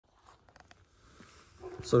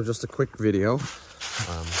So just a quick video.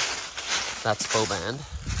 That's Boband.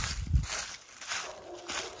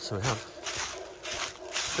 So we have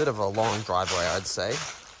a bit of a long driveway, I'd say.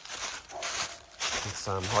 It's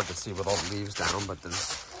hard to see with all the leaves down, but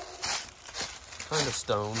there's kind of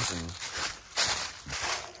stones and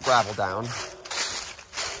gravel down.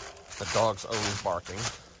 The dog's always barking.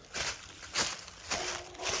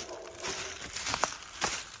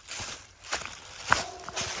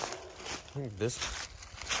 I think this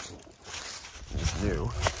is new.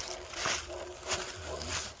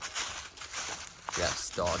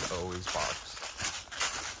 Yes, dog always barks.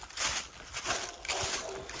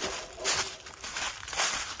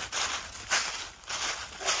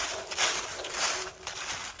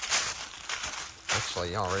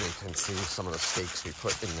 Actually, you already can see some of the stakes we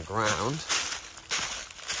put in the ground.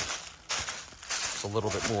 It's a little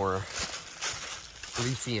bit more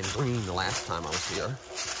leafy and green the last time I was here.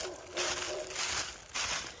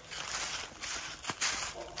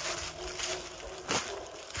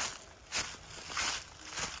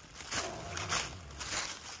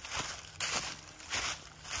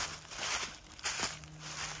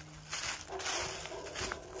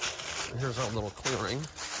 Here's our little clearing.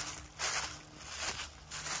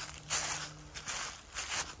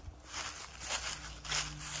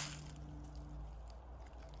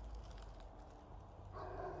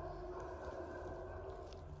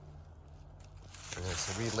 Okay,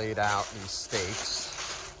 so we laid out these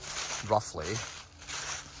stakes, roughly,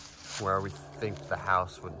 where we think the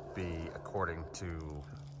house would be according to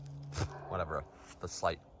whatever, the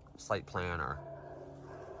site plan or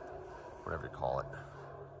whatever you call it.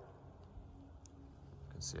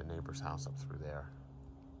 See a neighbor's house up through there.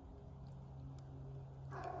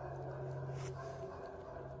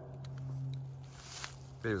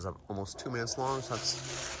 Video is almost 2 minutes long, so that's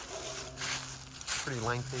pretty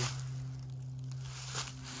lengthy.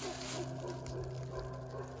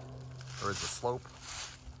 There is a slope,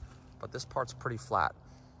 but this part's pretty flat.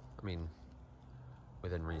 I mean,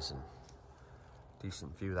 within reason.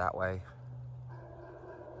 Decent view that way.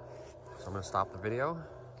 So I'm gonna stop the video.